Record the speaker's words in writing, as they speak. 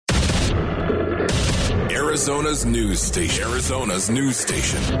Arizona's news station. Arizona's news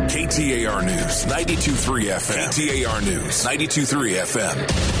station. KTAR News, 92.3 FM. KTAR News, 92.3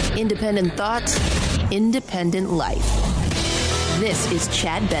 FM. Independent thoughts, independent life. This is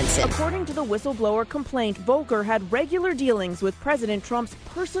Chad Benson. According to the whistleblower complaint, Volker had regular dealings with President Trump's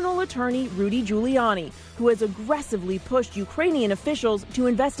personal attorney, Rudy Giuliani, who has aggressively pushed Ukrainian officials to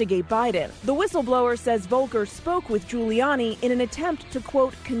investigate Biden. The whistleblower says Volker spoke with Giuliani in an attempt to,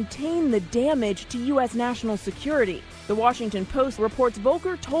 quote, contain the damage to U.S. national security. The Washington Post reports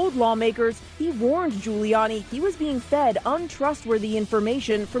Volker told lawmakers he warned Giuliani he was being fed untrustworthy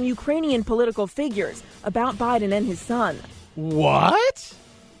information from Ukrainian political figures about Biden and his son. What?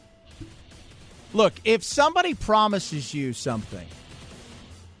 Look, if somebody promises you something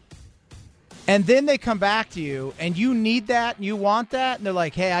and then they come back to you and you need that and you want that and they're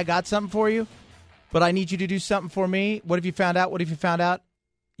like, hey, I got something for you, but I need you to do something for me. What have you found out? What have you found out?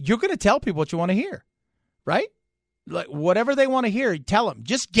 You're going to tell people what you want to hear, right? Like whatever they want to hear, tell them.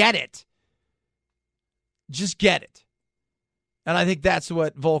 Just get it. Just get it. And I think that's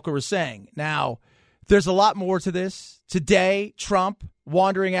what Volker was saying. Now, there's a lot more to this. Today, Trump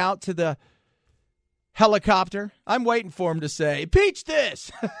wandering out to the helicopter. I'm waiting for him to say, impeach this.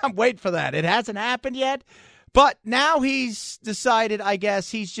 I'm waiting for that. It hasn't happened yet. But now he's decided, I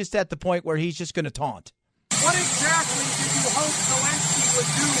guess, he's just at the point where he's just going to taunt. What exactly did you hope Zelensky would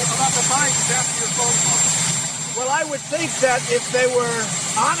do about the Bidens after your phone call? Well, I would think that if they were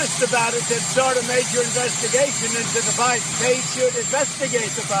honest about it, they'd start a major investigation into the Bidens. They should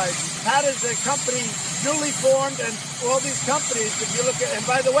investigate the Bidens. That is a company newly formed, and all these companies, if you look at, and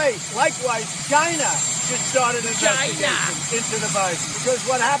by the way, likewise, China should start an investigation into the Bidens. Because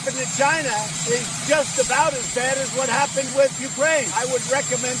what happened in China is just about as bad as what happened with Ukraine. I would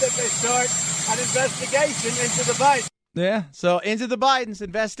recommend that they start an investigation into the Bidens. Yeah, so into the Bidens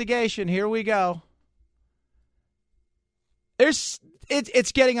investigation. Here we go.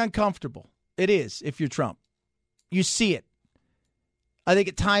 It's getting uncomfortable. It is, if you're Trump. You see it. I think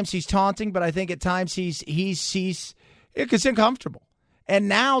at times he's taunting, but I think at times it's uncomfortable. And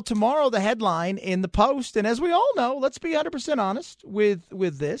now tomorrow the headline in the Post, and as we all know, let's be 100% honest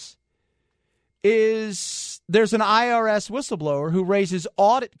with this, is there's an IRS whistleblower who raises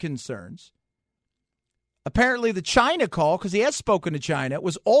audit concerns. Apparently the China call, because he has spoken to China,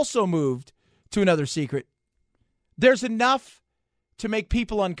 was also moved to another secret. There's enough to make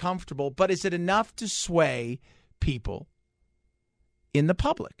people uncomfortable, but is it enough to sway people in the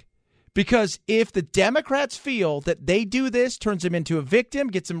public? Because if the Democrats feel that they do this, turns them into a victim,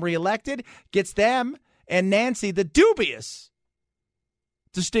 gets them reelected, gets them and Nancy the dubious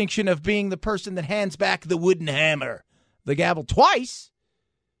distinction of being the person that hands back the wooden hammer, the gavel twice,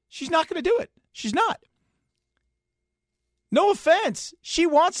 she's not going to do it. She's not. No offense. She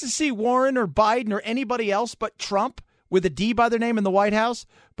wants to see Warren or Biden or anybody else but Trump with a D by their name in the White House,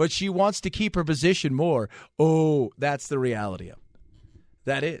 but she wants to keep her position more. Oh, that's the reality of it.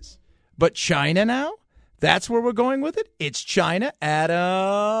 That is. But China now? That's where we're going with it? It's China.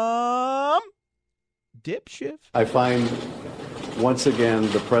 Adam Dipshiv. I find, once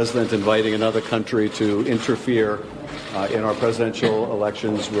again, the president inviting another country to interfere in our presidential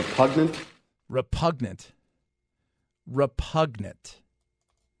elections repugnant. Repugnant.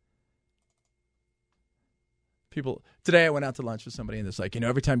 People, today I went out to lunch with somebody and it's like,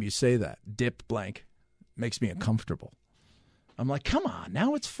 every time you say that, dip blank, makes me uncomfortable. I'm like, come on,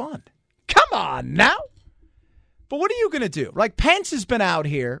 now it's fun. Come on now. But what are you going to do? Like Pence has been out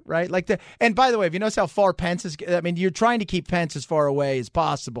here, right? And by the way, if you notice how far Pence is, you're trying to keep Pence as far away as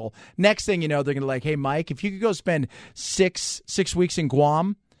possible. Next thing you know, they're going to like, hey, Mike, if you could go spend six weeks in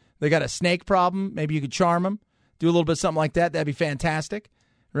Guam, they got a snake problem. Maybe you could charm them. Do a little bit of something like that. That'd be fantastic,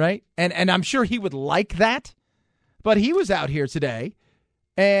 right? And I'm sure he would like that. But he was out here today,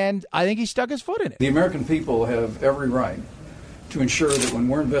 and I think he stuck his foot in it. The American people have every right to ensure that when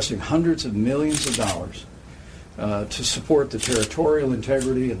we're investing hundreds of millions of dollars to support the territorial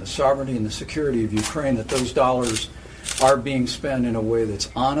integrity and the sovereignty and the security of Ukraine, that those dollars are being spent in a way that's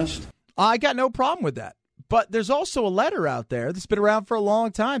honest. I got no problem with that. But there's also a letter out there that's been around for a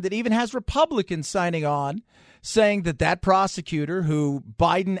long time that even has Republicans signing on, saying that prosecutor who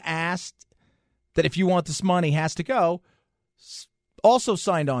Biden asked that if you want this money has to go, also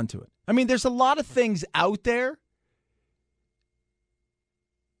signed on to it. I mean, there's a lot of things out there.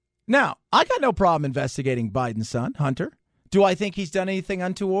 Now, I got no problem investigating Biden's son, Hunter. Do I think he's done anything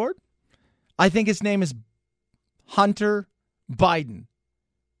untoward? I think his name is Hunter Biden.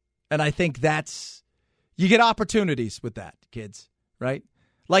 And I think you get opportunities with that, kids, right?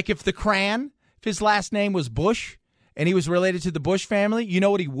 Like if his last name was Bush and he was related to the Bush family, you know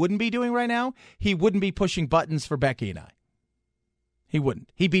what he wouldn't be doing right now? He wouldn't be pushing buttons for Becky and I. He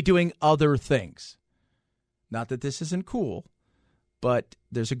wouldn't. He'd be doing other things. Not that this isn't cool, but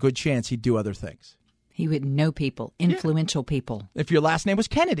there's a good chance he'd do other things. He would know people, influential people. If your last name was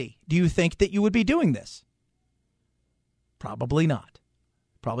Kennedy, do you think that you would be doing this? Probably not.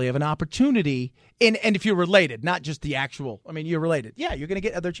 Probably have an opportunity. And if you're related, not just the actual, you're related. Yeah, you're going to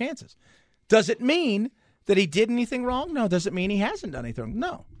get other chances. Does it mean that he did anything wrong? No. Does it mean he hasn't done anything?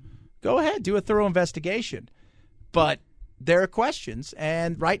 No. Go ahead, do a thorough investigation. But there are questions,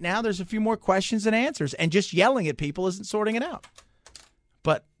 and right now there's a few more questions than answers, and just yelling at people isn't sorting it out.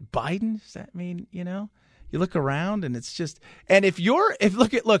 But Biden, does that mean, you look around and it's just, and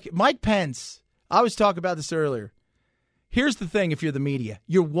look, Mike Pence, I was talking about this earlier. Here's the thing, if you're the media,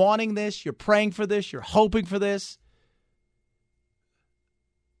 you're wanting this, you're praying for this, you're hoping for this.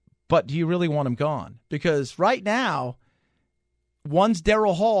 But do you really want him gone? Because right now, one's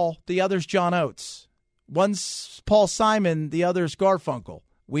Daryl Hall, the other's John Oates. One's Paul Simon, the other's Garfunkel.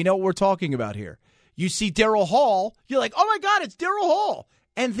 We know what we're talking about here. You see Daryl Hall, you're like, oh my God, it's Daryl Hall.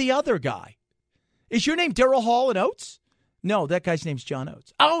 And the other guy. Is your name Daryl Hall and Oates? No, that guy's name's John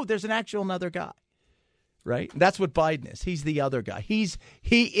Oates. Oh, there's an actual another guy. Right? That's what Biden is. He's the other guy. He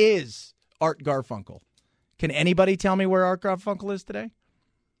is Art Garfunkel. Can anybody tell me where Art Garfunkel is today?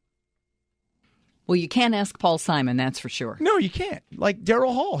 Well, you can't ask Paul Simon, that's for sure. No, you can't. Like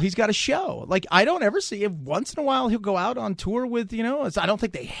Daryl Hall, he's got a show. Like, I don't ever see him. Once in a while, he'll go out on tour with, I don't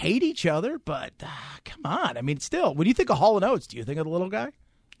think they hate each other, but come on. Still, when you think of Hall and Oates, do you think of the little guy?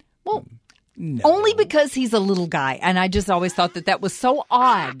 Well, no. Only because he's a little guy. And I just always thought that was so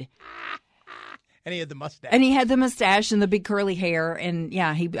odd. And he had the mustache. And he had the mustache and the big curly hair. And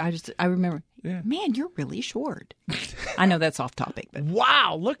yeah, I remember, man, you're really short. I know that's off topic. But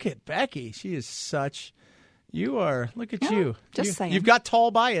wow, look at Becky. She is look at you. Just saying. You've got tall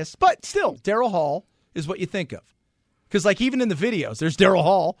bias. But still, Daryl Hall is what you think of. Because even in the videos, there's Daryl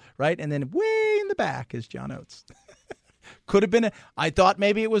Hall, right? And then way in the back is John Oates. Could have been I thought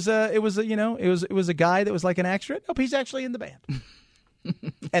maybe it was a guy that was like an extra. Nope, he's actually in the band.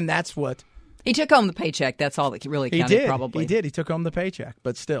 And that's what. He took home the paycheck. That's all that really counted. He did. Probably. He did. He took home the paycheck.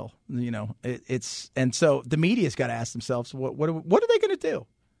 But still, it's and so the media's got to ask themselves, what are they going to do?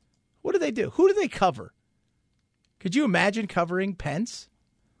 What do they do? Who do they cover? Could you imagine covering Pence?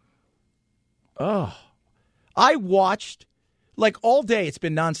 Oh, I watched all day. It's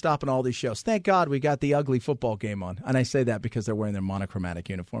been nonstop on all these shows. Thank God we got the ugly football game on, and I say that because they're wearing their monochromatic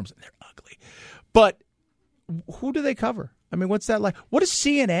uniforms and they're ugly. But who do they cover? What's that like? What does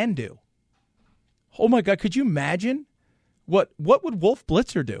CNN do? Oh, my God. Could you imagine? What would Wolf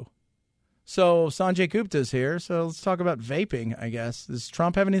Blitzer do? So Sanjay Gupta's here. So let's talk about vaping, I guess. Does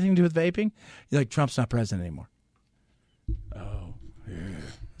Trump have anything to do with vaping? You're like, Trump's not president anymore. Oh, yeah.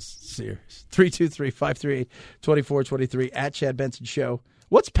 Serious. 323-538-2423 at Chad Benson Show.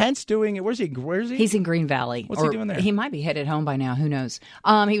 What's Pence doing? Where's he? He's in Green Valley. What's he doing there? He might be headed home by now. Who knows?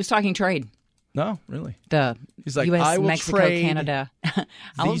 He was talking trade. No, really. He's like, U.S., I will Mexico, trade Canada.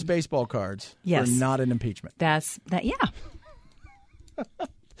 these baseball cards for not an impeachment. That's that. Yeah.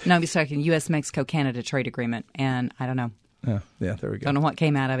 No, he's talking U.S., Mexico, Canada trade agreement, and I don't know. Yeah, there we go. Don't know what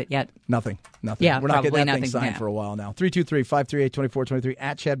came out of it yet. Nothing. Yeah, we're not getting that nothing, thing signed for a while now. 323-538-2423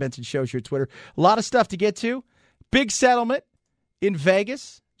 at Chad Benson Show's your Twitter. A lot of stuff to get to. Big settlement in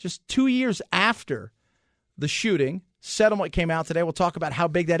Vegas just 2 years after the shooting. Settlement came out today. We'll talk about how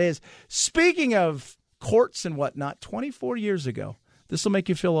big that is. Speaking of courts and whatnot, 24 years ago. This will make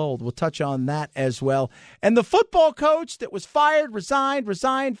you feel old. We'll touch on that as well. And the football coach that was fired, resigned,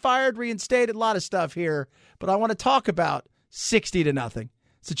 fired, reinstated, a lot of stuff here. But I want to talk about 60-0.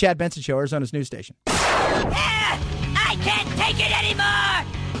 It's the Chad Benson Show, Arizona's news station. I can't take it anymore!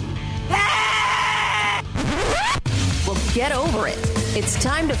 Well, get over it. It's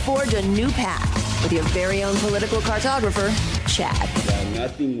time to forge a new path with your very own political cartographer, Chad.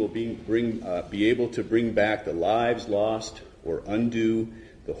 Nothing will be able to bring back the lives lost or undo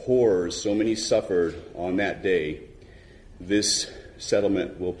the horrors so many suffered on that day. This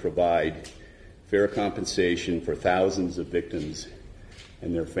settlement will provide fair compensation for thousands of victims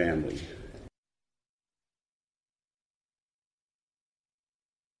and their families.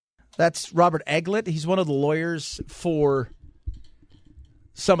 That's Robert Eglett. He's one of the lawyers for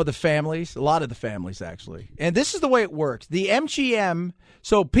some of the families, a lot of the families, actually. And this is the way it works. The MGM,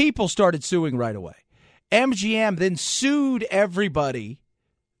 so people started suing right away. MGM then sued everybody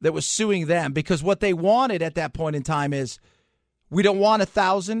that was suing them because what they wanted at that point in time is we don't want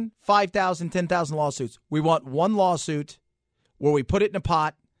 1,000, 5,000, 10,000 lawsuits. We want one lawsuit where we put it in a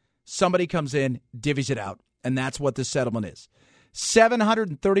pot, somebody comes in, divvies it out, And that's what this settlement is.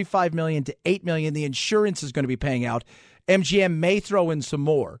 $735 million to $8 million. The insurance is going to be paying out. MGM may throw in some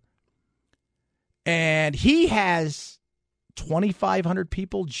more. And he has 2,500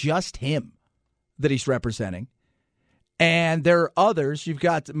 people, just him, that he's representing. And there are others. You've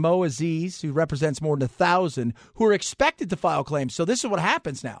got Mo Aziz, who represents more than 1,000, who are expected to file claims. So this is what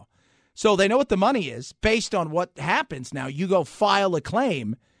happens now. So they know what the money is. Based on what happens now, you go file a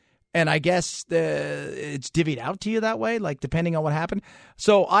claim, and I guess it's divvied out to you that way, like depending on what happened.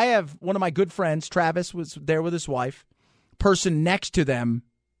 So I have one of my good friends, Travis, was there with his wife. Person next to them,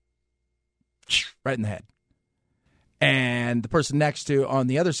 right in the head. And the person next to, on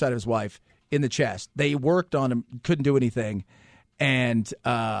the other side of his wife, in the chest. They worked on him, couldn't do anything. And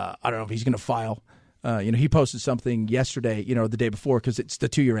I don't know if he's going to file. He posted something yesterday, the day before, because it's the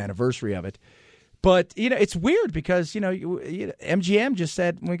 2-year anniversary of it. But, it's weird because, MGM just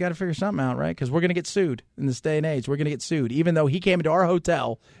said, we got to figure something out, right? Because we're going to get sued in this day and age. We're going to get sued. Even though he came into our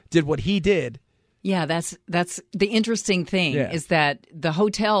hotel, did what he did. Yeah, that's the interesting thing is that the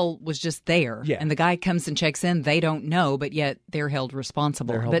hotel was just there, and the guy comes and checks in. They don't know, but yet they're held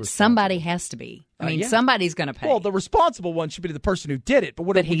responsible. Somebody has to be. I mean, somebody's going to pay. Well, the responsible one should be the person who did it,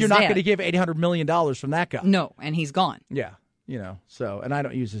 but you're not going to give $800 million from that guy. No, and he's gone. Yeah, So, and I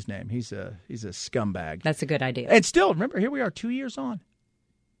don't use his name. He's a scumbag. That's a good idea. And still, remember, here we are 2 years on.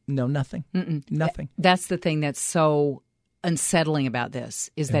 No, nothing. Nothing. That's the thing that's so unsettling about this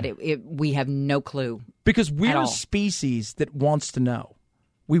is that we have no clue. Because we're a species that wants to know.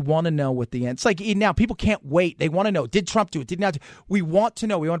 We want to know what the end. It's like now people can't wait. They want to know. Did Trump do it? Did he not do it? We want to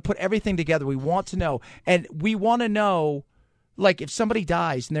know. We want to put everything together. We want to know. And we want to know, like, if somebody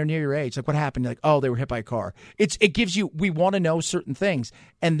dies and they're near your age, like what happened? You're like, oh, they were hit by a car. It gives you, we want to know certain things.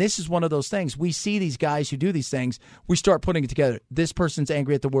 And this is one of those things. We see these guys who do these things. We start putting it together. This person's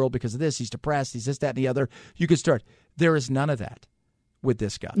angry at the world because of this. He's depressed. He's this, that, and the other. You could start. There is none of that with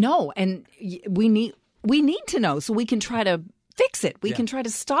this guy. No. And we need to know so we can try to fix it. We can try to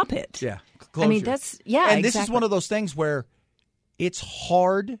stop it. Yeah. Closure. I mean, And this is one of those things where it's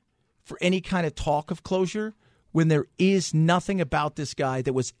hard for any kind of talk of closure when there is nothing about this guy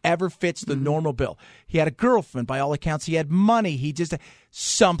that was ever fits the normal bill. He had a girlfriend, by all accounts. He had money.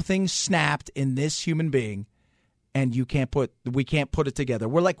 Something snapped in this human being, and we can't put it together.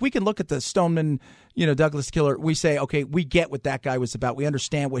 We're like, we can look at the Stoneman, Douglas killer. We say, okay, we get what that guy was about. We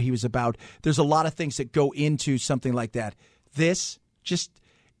understand what he was about. There's a lot of things that go into something like that. This,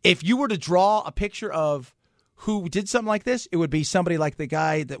 if you were to draw a picture of who did something like this, it would be somebody like the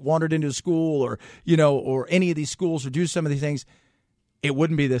guy that wandered into a school or any of these schools or do some of these things. It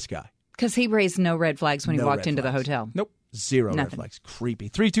wouldn't be this guy. Because he raised no red flags when he walked into the hotel. Nope. Zero red flags. Creepy.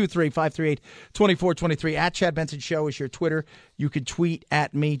 323-538-2423. At Chad Benson Show is your Twitter. You can tweet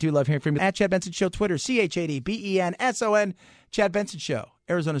at me. Do love hearing from you. At Chad Benson Show, Twitter, ChadBenson. Chad Benson Show,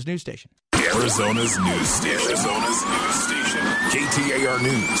 Arizona's news station. Arizona's news station. KTAR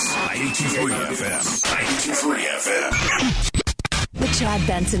News, 92.3 FM. 92.3 FM. The Chad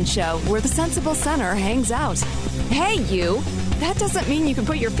Benson Show, where the sensible center hangs out. Hey, you. That doesn't mean you can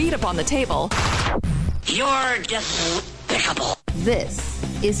put your feet up on the table. You're despicable. This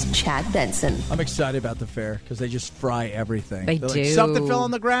is Chad Benson. I'm excited about the fair because they just fry everything. They're like, something fell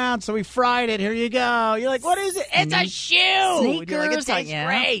on the ground, so we fried it. Here you go. You're like, what is it? It's a shoe. Sneakers. You're like, it tastes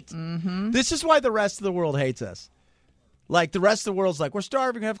great. Mm-hmm. This is why the rest of the world hates us. Like, the rest of the world's like, we're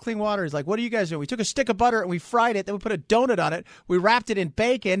starving, we have clean water. He's like, what do you guys do? We took a stick of butter and we fried it. Then we put a donut on it. We wrapped it in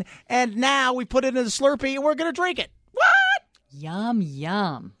bacon. And now we put it in a Slurpee and we're going to drink it. What? Yum,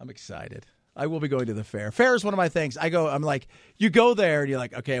 yum. I'm excited. I will be going to the fair. Fair is one of my things. I'm like, you go there and you're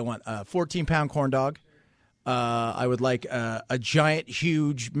like, okay, I want a 14-pound corn dog. I would like a giant,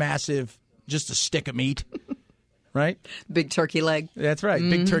 huge, massive, just a stick of meat. Right? Big turkey leg. That's right.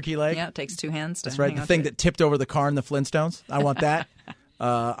 Big turkey leg. Yeah, it takes 2 hands to That's right. The thing that tipped over the car in the Flintstones. I want that.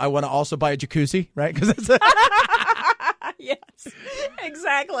 I want to also buy a jacuzzi, right? Because that's yes,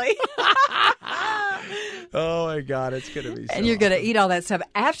 exactly. Oh, my God. It's going to be so And you're going to eat all that stuff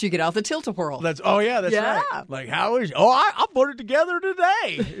after you get off the tilt-a-whirl. That's right. Like, how is... Oh, I put it together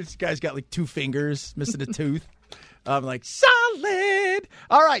today. This guy's got like 2 fingers, missing a tooth. I'm like, solid.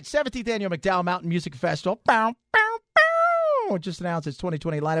 All right, 17th Annual McDowell Mountain Music Festival. Bow, bow, bow. Just announced its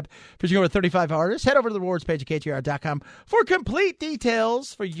 2020 lineup, featuring over 35 artists. Head over to the rewards page at KTR.com for complete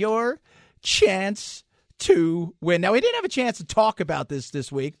details for your chance to win. Now, we didn't have a chance to talk about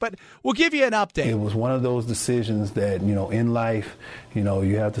this week, but we'll give you an update. It was one of those decisions that, in life, you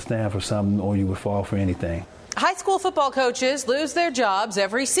have to stand for something or you would fall for anything. High school football coaches lose their jobs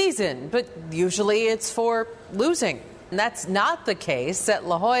every season, but usually it's for losing. And that's not the case at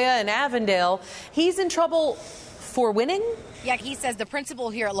La Jolla and Avondale. He's in trouble for winning? Yeah, he says the principal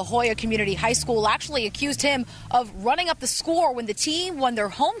here at La Jolla Community High School actually accused him of running up the score when the team won their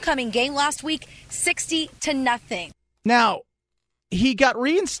homecoming game last week, 60-0. Now, he got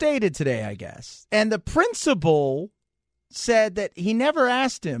reinstated today, I guess. And the principal said that he never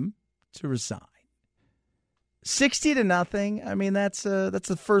asked him to resign. 60-0. I mean, that's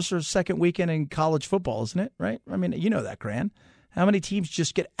the first or second weekend in college football, isn't it? Right? I mean, you know that, Cran. How many teams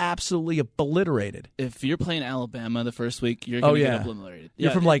just get absolutely obliterated? If you're playing Alabama the first week, you're going to get obliterated.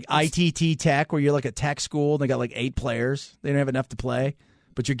 You're from like ITT Tech, where you're like a tech school, and they got like 8 players. They don't have enough to play,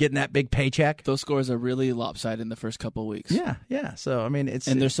 but you're getting that big paycheck. Those scores are really lopsided in the first couple of weeks. Yeah. So, I mean,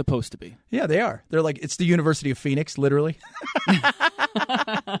 and they're supposed to be. Yeah, they are. They're like, it's the University of Phoenix, literally.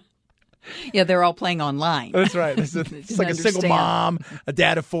 Yeah, they're all playing online. That's right. It's like a single mom, a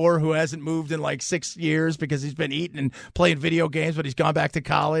dad of 4 who hasn't moved in like 6 years because he's been eating and playing video games, but he's gone back to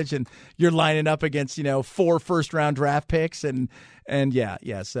college, and you're lining up against, 4 first-round draft picks, and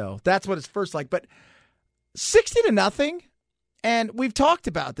yeah. So that's what it's first like. But 60-0, and we've talked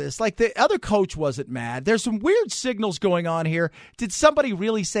about this. Like, the other coach wasn't mad. There's some weird signals going on here. Did somebody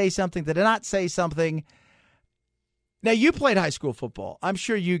really say something? Did they not say something? Now, you played high school football. I'm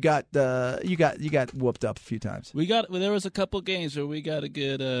sure you got whooped up a few times. There was a couple games where we got a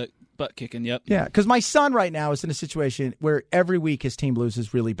good butt kicking. Yep. Yeah, because my son right now is in a situation where every week his team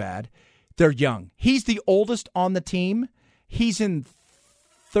loses really bad. They're young. He's the oldest on the team. He's in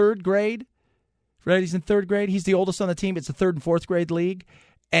 3rd grade. Right? He's in 3rd grade. He's the oldest on the team. It's a 3rd and 4th grade league,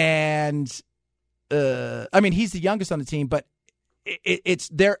 and he's the youngest on the team. But it's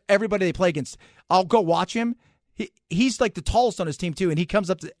there. Everybody they play against, I'll go watch him. He's like the tallest on his team, too, and he comes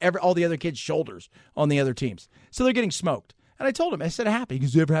up to all the other kids' shoulders on the other teams. So they're getting smoked. And I told him, I said, it happened. He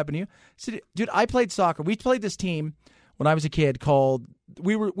goes, "Does it ever happen to you?" I said, dude, I played soccer. We played this team when I was a kid called –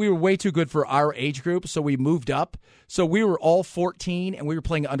 we were way too good for our age group, so we moved up. So we were all 14, and we were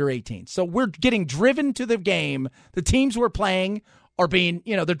playing under 18. So we're getting driven to the game. The teams we're playing are being –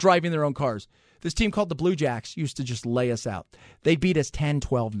 they're driving their own cars. This team called the Blue Jacks used to just lay us out. They beat us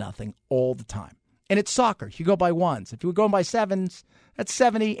 10-12-0 all the time. And it's soccer. You go by ones. If you were going by sevens, that's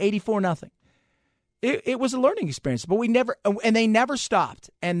 70-84-0. It was a learning experience, but they never stopped.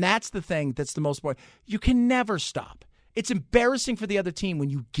 And that's the thing that's the most important. You can never stop. It's embarrassing for the other team when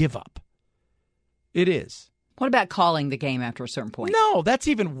you give up. It is. What about calling the game after a certain point? No, that's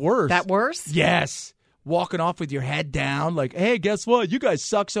even worse. That worse? Yes. Walking off with your head down like, hey, guess what? You guys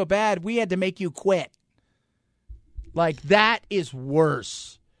suck so bad, we had to make you quit. Like, that is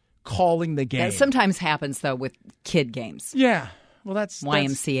worse. Calling the game. That sometimes happens, though, with kid games. Yeah. Well, that's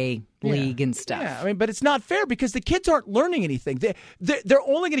YMCA league and stuff. Yeah, but it's not fair because the kids aren't learning anything. They're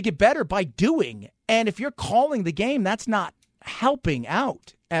only going to get better by doing. And if you're calling the game, that's not helping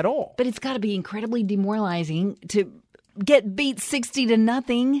out at all. But it's got to be incredibly demoralizing to get beat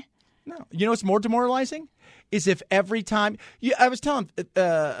 60-0. No. You know what's more demoralizing? Is if every time I was telling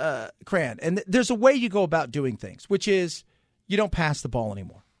Cran, and there's a way you go about doing things, which is you don't pass the ball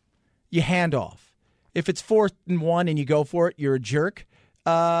anymore. You hand off. If it's 4th and 1 and you go for it, you're a jerk.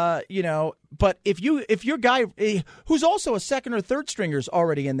 But if your guy who's also a 2nd or 3rd stringer is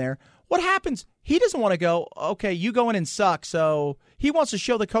already in there, what happens? He doesn't want to go, okay, you go in and suck. So he wants to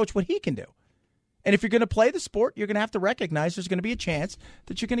show the coach what he can do. And if you're going to play the sport, you're going to have to recognize there's going to be a chance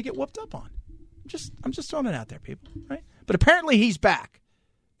that you're going to get whooped up on. I'm just throwing it out there, people. Right? But apparently he's back.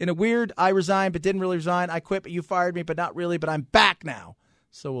 In a weird, I resigned but didn't really resign. I quit, but you fired me, but not really. But I'm back now.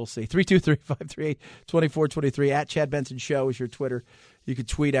 So we'll see. 323-538-2423 at Chad Benson Show is your Twitter. You can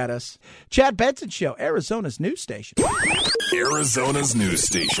tweet at us. Chad Benson Show, Arizona's news station. Arizona's news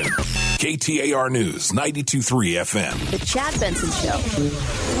station. KTAR News, 92.3 FM. The Chad Benson Show,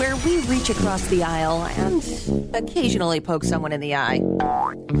 where we reach across the aisle and occasionally poke someone in the eye.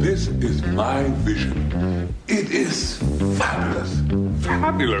 This is my vision. It is fabulous.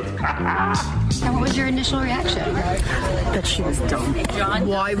 Fabulous. And what was your initial reaction? That she was dumb. John?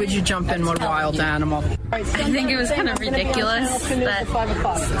 Why would you jump in? What a wild animal. I think it was kind of ridiculous that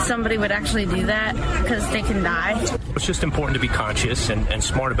somebody would actually do that because they can die. It's just important to be conscious and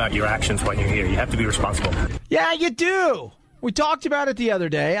smart about your actions when you're here. You have to be responsible. Yeah, you do. We talked about it the other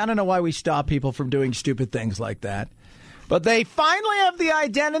day. I don't know why we stop people from doing stupid things like that. But they finally have the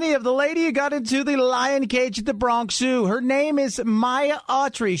identity of the lady who got into the lion cage at the Bronx Zoo. Her name is Maya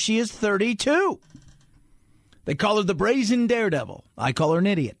Autry. She is 32. They call her the Brazen Daredevil. I call her an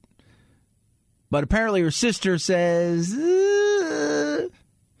idiot. But apparently her sister says,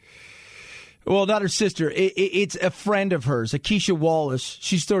 well, not her sister. It's a friend of hers, Akeisha Wallace.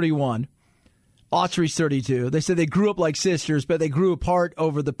 She's 31. Autry's 32. They said they grew up like sisters, but they grew apart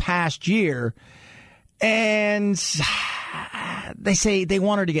over the past year. And they say they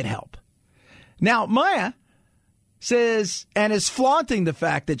want her to get help. Now, Maya says, and is flaunting the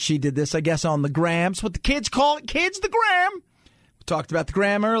fact that she did this, I guess, on the grams. What the kids call it, kids, the gram. We talked about the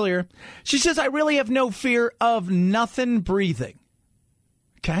gram earlier. She says, I really have no fear of nothing breathing.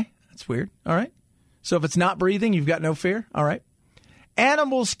 Okay, that's weird. All right. So if it's not breathing, you've got no fear. All right.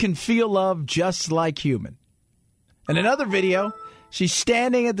 Animals can feel love just like human. In another video, she's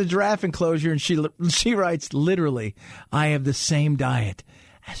standing at the giraffe enclosure and she writes, literally, I have the same diet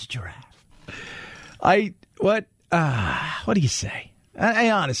as a giraffe. What do you say? I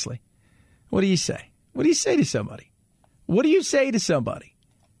honestly, what do you say? What do you say to somebody? What do you say to somebody?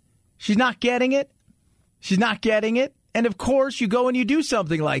 She's not getting it. She's not getting it. And of course, you go and you do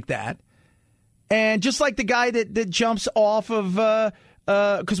something like that. And just like the guy that jumps off of,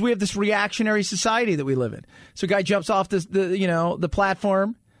 because we have this reactionary society that we live in. So a guy jumps off the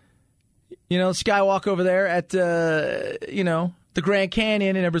platform, skywalk over there at, the Grand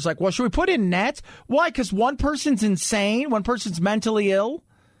Canyon, and everybody's like, well, should we put in nets? Why? Because one person's insane, one person's mentally ill.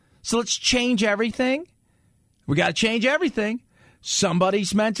 So let's change everything. We got to change everything.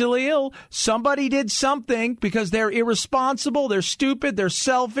 Somebody's mentally ill. Somebody did something because they're irresponsible, they're stupid, they're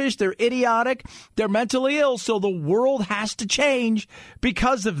selfish, they're idiotic, they're mentally ill. So the world has to change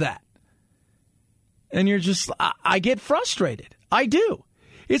because of that. And you're just, I get frustrated. I do.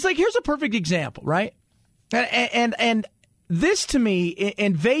 It's like, here's a perfect example, right? And this to me,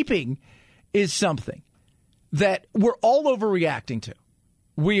 and vaping is something that we're all overreacting to.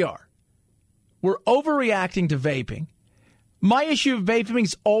 We are. We're overreacting to vaping. My issue of vaping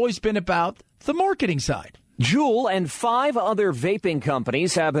has always been about the marketing side. Juul and 5 other vaping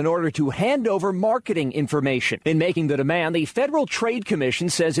companies have been ordered to hand over marketing information. In making the demand, the Federal Trade Commission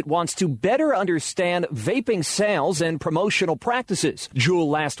says it wants to better understand vaping sales and promotional practices. Juul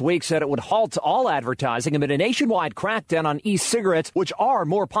last week said it would halt all advertising amid a nationwide crackdown on e-cigarettes, which are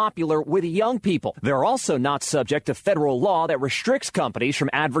more popular with young people. They're also not subject to federal law that restricts companies from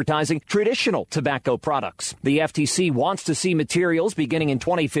advertising traditional tobacco products. The FTC wants to see materials beginning in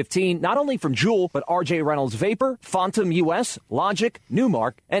 2015, not only from Juul, but R.J. Reynolds Vapor, Fontum US, Logic,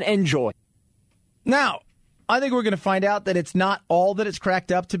 Newmark, and Enjoy. Now, I think we're going to find out that it's not all that it's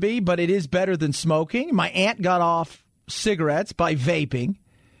cracked up to be, but it is better than smoking. My aunt got off cigarettes by vaping.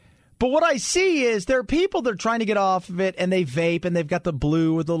 But what I see is there are people that are trying to get off of it, and they vape, and they've got the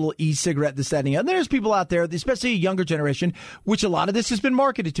blue or the little e-cigarette, this, that, and the other. And there's people out there, especially a younger generation, which a lot of this has been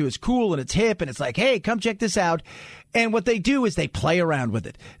marketed to. It's cool, and it's hip, and it's like, hey, come check this out. And what they do is they play around with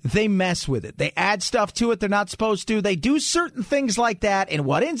it. They mess with it. They add stuff to it they're not supposed to. They do certain things like that, and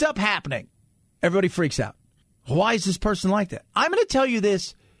what ends up happening, everybody freaks out. Why is this person like that? I'm going to tell you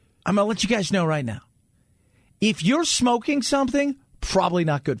this. I'm going to let you guys know right now. If you're smoking something, probably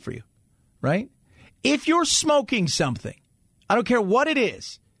not good for you. Right? If you're smoking something, I don't care what it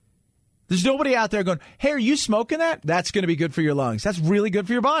is, there's nobody out there going, hey, are you smoking that? That's going to be good for your lungs. That's really good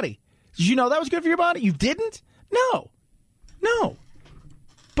for your body. Did you know that was good for your body? You didn't? No.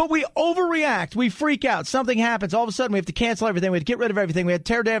 But we overreact. We freak out. Something happens. All of a sudden, we have to cancel everything. We have to get rid of everything. We have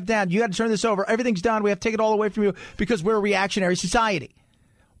to tear it down. You got to turn this over. Everything's done. We have to take it all away from you because we're a reactionary society.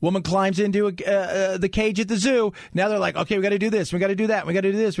 Woman climbs into the cage at the zoo. Now they're like, okay, we got to do this. We got to do that. We got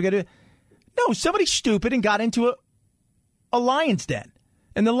to do this. We got to do. No, somebody's stupid and got into a lion's den.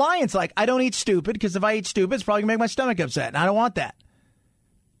 And the lion's like, I don't eat stupid because if I eat stupid, it's probably going to make my stomach upset. And I don't want that.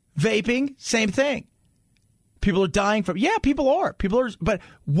 Vaping, same thing. People are dying from, yeah, people are. But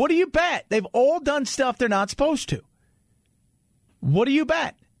what do you bet? They've all done stuff they're not supposed to. What do you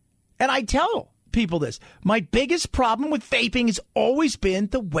bet? And I tell people this. My biggest problem with vaping has always been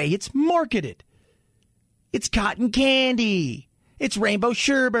the way it's marketed. It's cotton candy. It's rainbow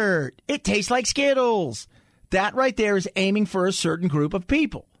sherbet. It tastes like Skittles. That right there is aiming for a certain group of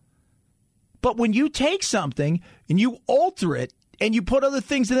people. But when you take something and you alter it and you put other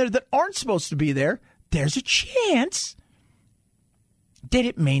things in there that aren't supposed to be there, there's a chance that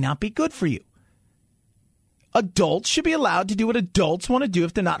it may not be good for you. Adults should be allowed to do what adults want to do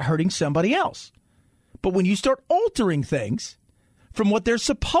if they're not hurting somebody else. But when you start altering things from what they're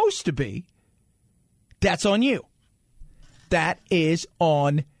supposed to be, that's on you. That is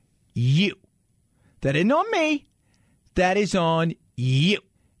on you. That isn't on me. That is on you.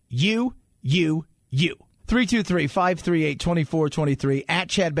 You. 323-538-2423. At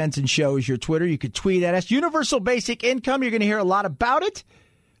Chad Benson Show is your Twitter. You could tweet at us. Universal basic income. You're going to hear a lot about it.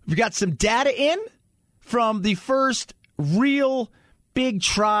 We've got some data in from the first real big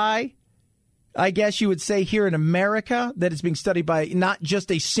try I guess you would say, here in America, that it's being studied by not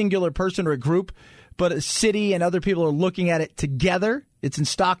just a singular person or a group, but a city, and other people are looking at it together. It's in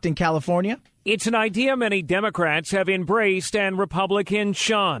Stockton, California. It's an idea many Democrats have embraced and Republicans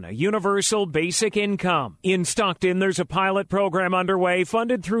shun, a universal basic income. In Stockton, there's a pilot program underway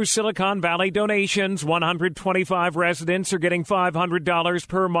funded through Silicon Valley donations. 125 residents are getting $500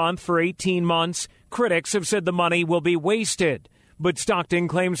 per month for 18 months. Critics have said the money will be wasted. But Stockton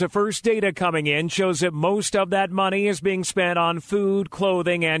claims the first data coming in shows that most of that money is being spent on food,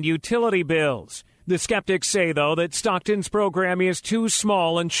 clothing, and utility bills. The skeptics say, though, that Stockton's program is too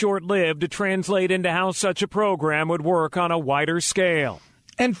small and short-lived to translate into how such a program would work on a wider scale.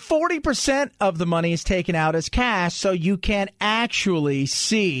 And 40% of the money is taken out as cash, so you can actually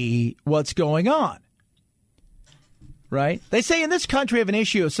see what's going on. Right? They say in this country we have an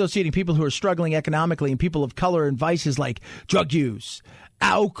issue associating people who are struggling economically and people of color and vices like drug use,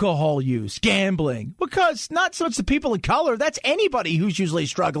 alcohol use, gambling. Because not so much the people of color, that's anybody who's usually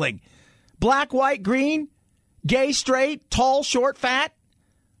struggling. Black, white, green, gay, straight, tall, short, fat,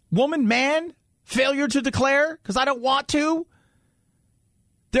 woman, man, failure to declare because I don't want to.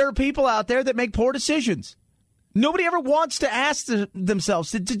 There are people out there that make poor decisions. Nobody ever wants to ask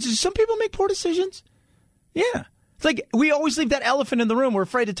themselves, do some people make poor decisions? Yeah. It's like we always leave that elephant in the room we're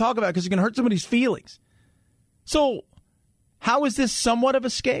afraid to talk about because it's going to hurt somebody's feelings. So how is this somewhat of a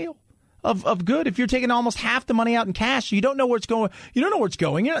scale of good? If you're taking almost half the money out in cash, you don't know where it's going. You don't know where it's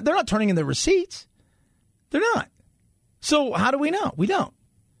going. They're not turning in their receipts. They're not. So how do we know? We don't.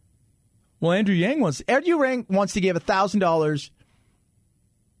 Well, Andrew Yang wants to give $1,000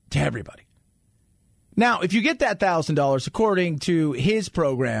 to everybody. Now, if you get that $1,000, according to his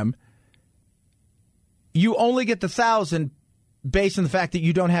program, you only get the $1,000 based on the fact that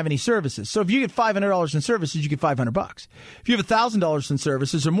you don't have any services. So if you get $500 in services, you get $500. If you have $1,000 in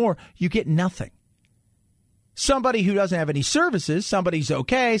services or more, you get nothing. Somebody who doesn't have any services, somebody's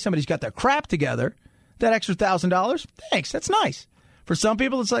okay, somebody's got their crap together, that extra $1,000, thanks, that's nice. For some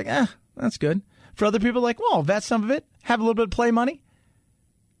people, it's like, that's good. For other people, like, well, that's some of it. Have a little bit of play money.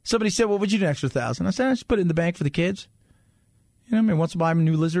 Somebody said, well, what'd you do an extra $1,000? I said, I just put it in the bank for the kids. You know, I mean, once to buy them a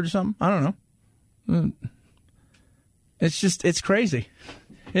new lizard or something. I don't know. It's crazy.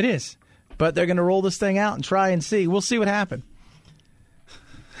 It is. But they're going to roll this thing out and try and see. We'll see what happens.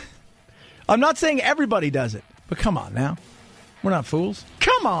 I'm not saying everybody does it, but come on now. We're not fools.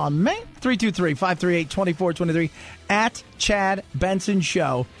 Come on, man. 323-538-2423 at Chad Benson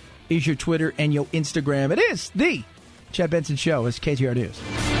Show is your Twitter and your Instagram. It is the Chad Benson Show. It's KTR News.